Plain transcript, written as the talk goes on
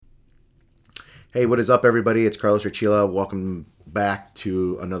Hey, what is up, everybody? It's Carlos Richila. Welcome back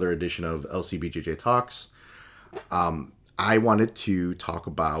to another edition of LCBJJ Talks. I wanted to talk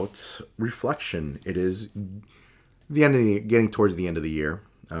about reflection. It is getting towards the end of the year,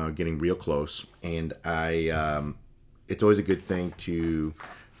 getting real close, and it's always a good thing to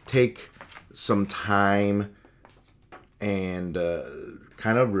take some time and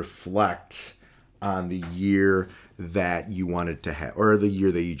kind of reflect on the year that you wanted to have, or the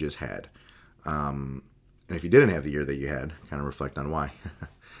year that you just had. And if you didn't have the year that you had, kind of reflect on why.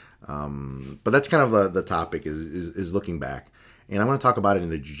 But that's kind of the topic is looking back. And I want to talk about it in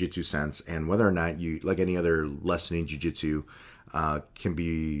the jiu-jitsu sense and whether or not you, like any other lesson in jiu-jitsu, can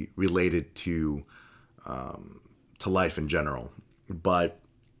be related to life in general. But,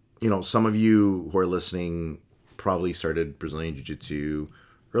 some of you who are listening probably started Brazilian jiu-jitsu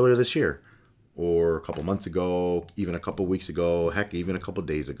earlier this year or a couple months ago, even a couple weeks ago, heck, even a couple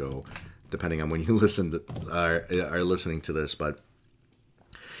days ago, depending on when you are listening to this. But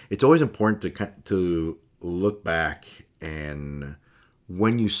it's always important to look back and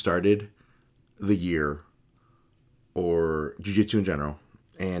when you started the year or jiu-jitsu in general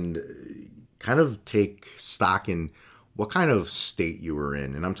and kind of take stock in what kind of state you were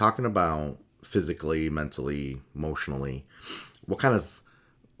in. And I'm talking about physically, mentally, emotionally. What kind of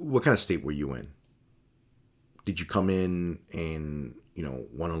state were you in? Did you come in and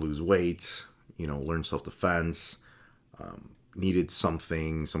want to lose weight, learn self-defense, needed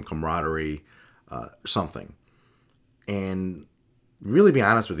something, some camaraderie, something. And really be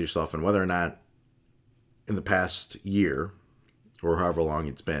honest with yourself and whether or not in the past year or however long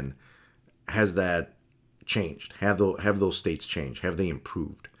it's been, has that changed? Have those states changed? Have they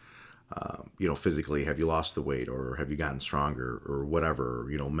improved? Physically, have you lost the weight or have you gotten stronger or whatever?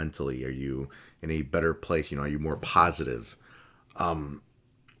 Mentally, are you in a better place? Are you more positive?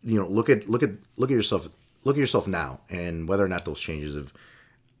 Look at yourself. Look at yourself now, and whether or not those changes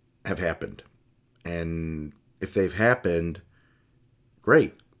have happened. And if they've happened,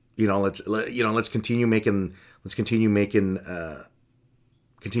 great. Let's continue making.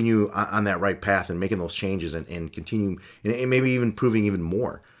 Continue on that right path and making those changes and continue and maybe even proving even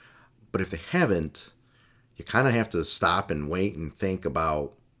more. But if they haven't, you kind of have to stop and wait and think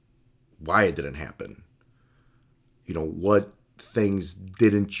about why it didn't happen. What things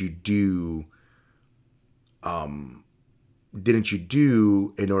didn't you do in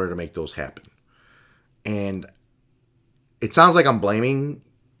order to make those happen? And it sounds like I'm blaming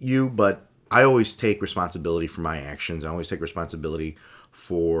you, but I always take responsibility for my actions. I always take responsibility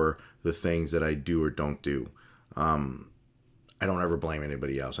for the things that I do or don't do. I don't ever blame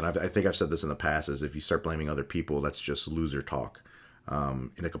anybody else. And I think I've said this in the past, is if you start blaming other people, that's just loser talk.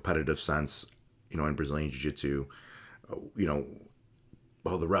 In a competitive sense, in Brazilian Jiu-Jitsu,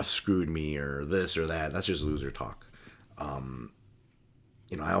 the ref screwed me or this or that. That's just loser talk. I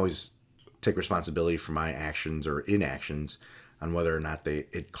always take responsibility for my actions or inactions on whether or not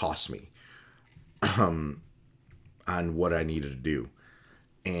it cost me on what I needed to do.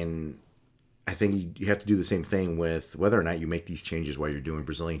 And I think you have to do the same thing with whether or not you make these changes while you're doing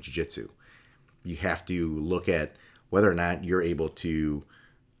Brazilian Jiu-Jitsu. You have to look at whether or not you're able to,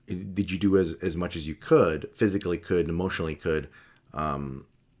 did you do as much as you could, physically could, emotionally could, to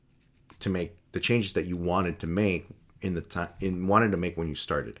make the changes that you wanted to make wanted to make when you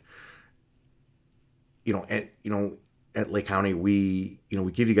started. At Lake County, we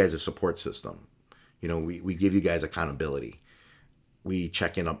give you guys a support system. We give you guys accountability. We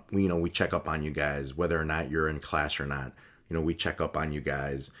check up on you guys, whether or not you're in class or not. We check up on you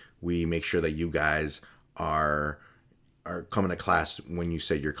guys. We make sure that you guys are coming to class when you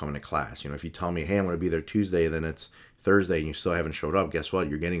said you're coming to class. If you tell me, hey, I'm going to be there Tuesday, then it's Thursday and you still haven't showed up, guess what?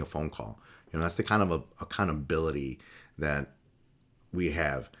 You're getting a phone call. That's the kind of accountability that we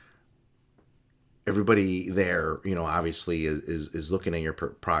have. Everybody there, obviously is looking at your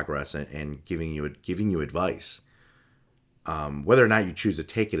progress and giving you advice. Whether or not you choose to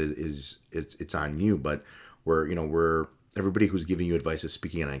take it it's on you, but we're everybody who's giving you advice is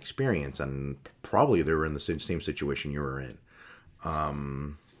speaking on experience, and probably they were in the same situation you were in.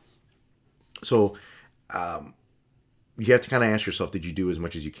 So you have to kind of ask yourself, did you do as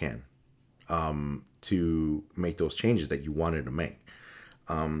much as you can to make those changes that you wanted to make?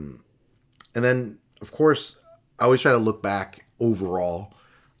 And then, of course, I always try to look back overall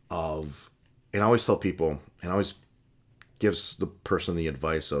and I always tell people, and I always gives the person the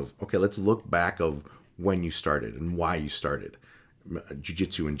advice of, okay, let's look back of when you started and why you started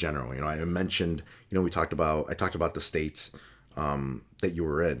jiu-jitsu in general. I mentioned, I talked about the states that you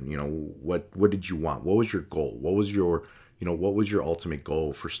were in. What did you want? What was your goal? What was your ultimate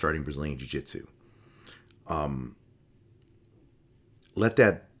goal for starting Brazilian jiu-jitsu? Let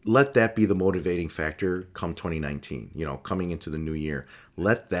that be the motivating factor come 2019. Coming into the new year,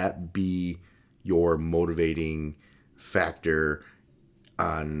 let that be your motivating factor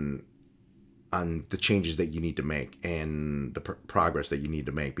on the changes that you need to make and the progress that you need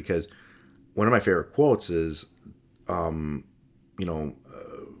to make. Because one of my favorite quotes is, you know,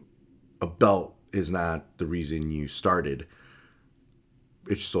 a belt is not the reason you started.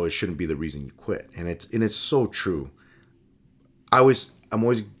 So it shouldn't be the reason you quit. And it's so true. I'm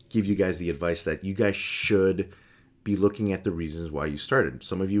always give you guys the advice that you guys should be looking at the reasons why you started.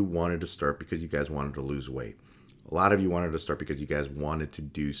 Some of you wanted to start because you guys wanted to lose weight. A lot of you wanted to start because you guys wanted to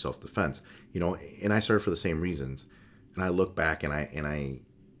do self-defense. And I started for the same reasons. And I look back and I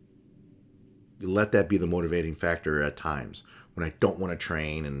let that be the motivating factor at times when I don't want to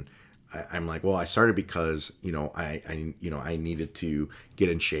train, and I'm like, well, I started because I needed to get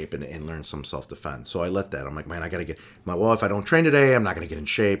in shape and learn some self-defense. So I let that. I'm like, man, I gotta well, if I don't train today, I'm not gonna get in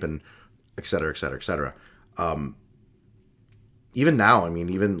shape, and et cetera, et cetera, et cetera. Even now, I mean,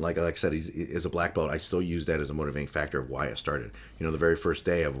 even like I said, as a black belt, I still use that as a motivating factor of why I started. The very first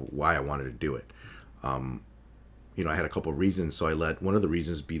day of why I wanted to do it. I had a couple of reasons, so I let one of the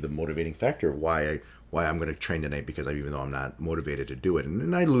reasons be the motivating factor of why I'm going to train tonight, because even though I'm not motivated to do it,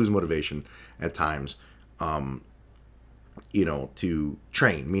 and I lose motivation at times, to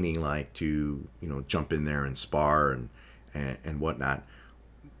train, meaning like to jump in there and spar and whatnot.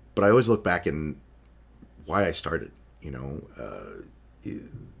 But I always look back and why I started.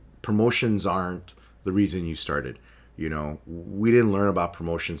 Promotions aren't the reason you started. We didn't learn about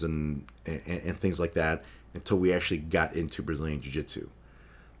promotions and things like that until we actually got into Brazilian Jiu-Jitsu.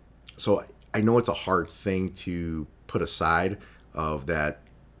 So I know it's a hard thing to put aside, of that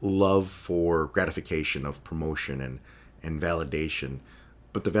love for gratification of promotion and validation.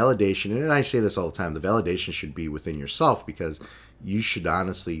 But the validation, and I say this all the time, the validation should be within yourself, because you should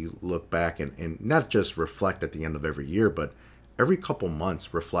honestly look back and not just reflect at the end of every year, but every couple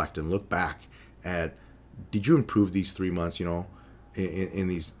months reflect and look back at, did you improve these 3 months, in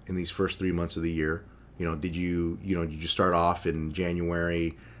these first 3 months of the year? Did you start off in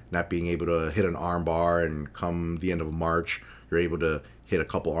January not being able to hit an arm bar, and come the end of March, you're able to hit a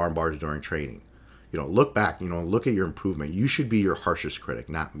couple arm bars during training? Look back, look at your improvement. You should be your harshest critic,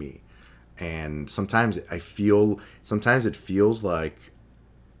 not me. And sometimes it feels like,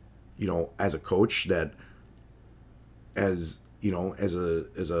 as a coach, that as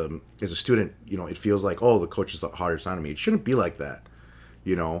a student, it feels like, oh, the coach is the hardest on me. It shouldn't be like that.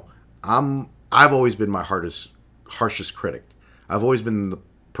 I've always been my harshest critic. I've always been the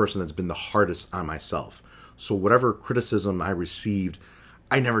person that's been the hardest on myself. So whatever criticism I received,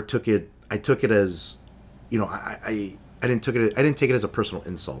 I never took it. I took it as, I didn't take it as a personal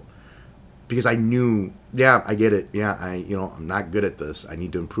insult, because I knew, yeah, I get it. Yeah, I'm not good at this. I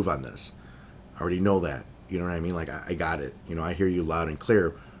need to improve on this. I already know that. You know what I mean? Like, I got it. I hear you loud and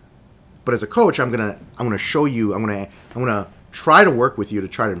clear. But as a coach, I'm gonna show you. I'm gonna try to work with you to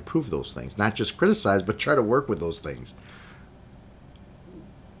try to improve those things. Not just criticize, but try to work with those things.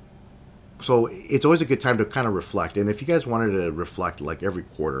 So it's always a good time to kind of reflect. And if you guys wanted to reflect like every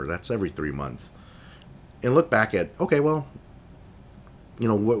quarter, that's every 3 months, and look back at, okay, well,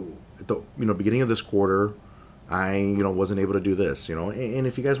 what at the beginning of this quarter, I wasn't able to do this. And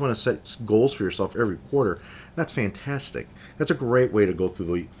if you guys want to set goals for yourself every quarter, that's fantastic. That's a great way to go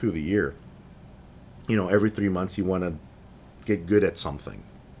through the year. Every 3 months you want to get good at something,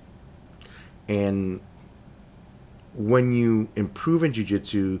 and when you improve in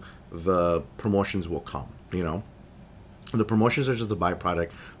jiu-jitsu, the promotions will come. The promotions are just a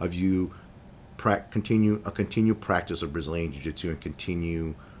byproduct of you continue practice of Brazilian jiu-jitsu and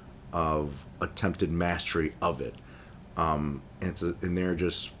continue of attempted mastery of it. And they're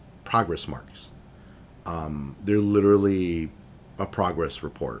just progress marks. They're literally a progress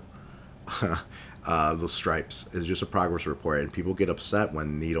report. Those stripes is just a progress report, and people get upset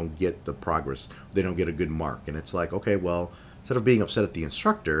when they don't get the progress. They don't get a good mark, and it's like, okay, well, instead of being upset at the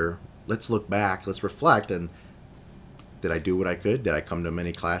instructor, let's look back, let's reflect, and did I do what I could? Did I come to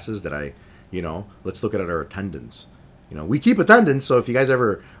many classes? Did I, let's look at our attendance. We keep attendance, so if you guys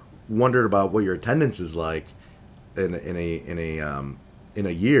ever wondered about what your attendance is like in a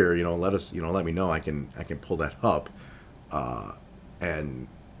year, let me know. I can pull that up, and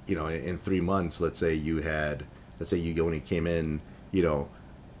in 3 months, let's say you only came in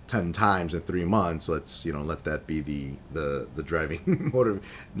 10 times in 3 months. Let's let that be the driving motive.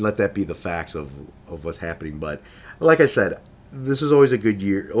 Let that be the facts of what's happening. But like I said, this is always a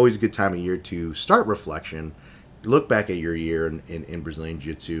good time of year to start reflection, look back at your year in Brazilian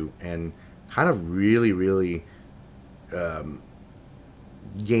Jiu-Jitsu, and kind of really, really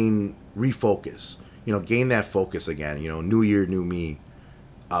refocus. Gain that focus again. New year, new me.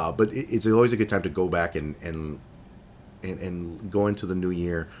 But it's always a good time to go back and go into the new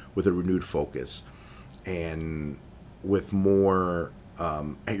year with a renewed focus and with more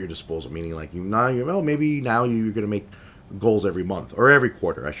at your disposal. Meaning, like maybe now you're going to make goals every month or every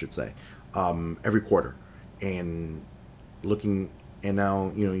quarter, I should say, every quarter, and looking. And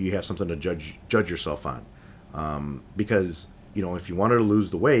now you have something to judge yourself on, because if you wanted to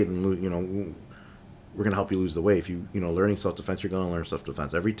lose the weight, then we're going to help you lose the weight. If learning self-defense, you're going to learn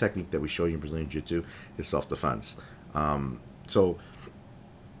self-defense. Every technique that we show you in Brazilian Jiu-Jitsu is self-defense. So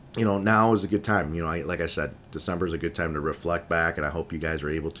now is a good time. Like I said, December is a good time to reflect back, and I hope you guys are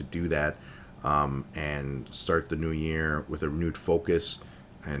able to do that, and start the new year with a renewed focus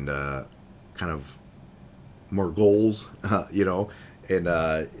and kind of more goals, and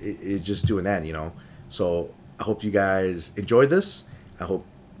just doing that, So I hope you guys enjoyed this. I hope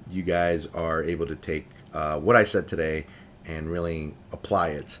you guys are able to take what I said today and really apply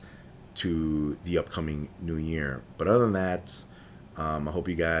it to the upcoming new year. But other than that, I hope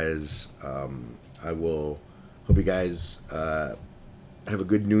you guys, hope you guys have a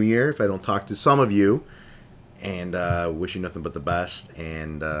good new year. If I don't talk to some of you, and wish you nothing but the best.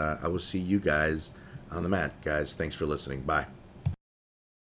 And I will see you guys on the mat. Guys, thanks for listening. Bye.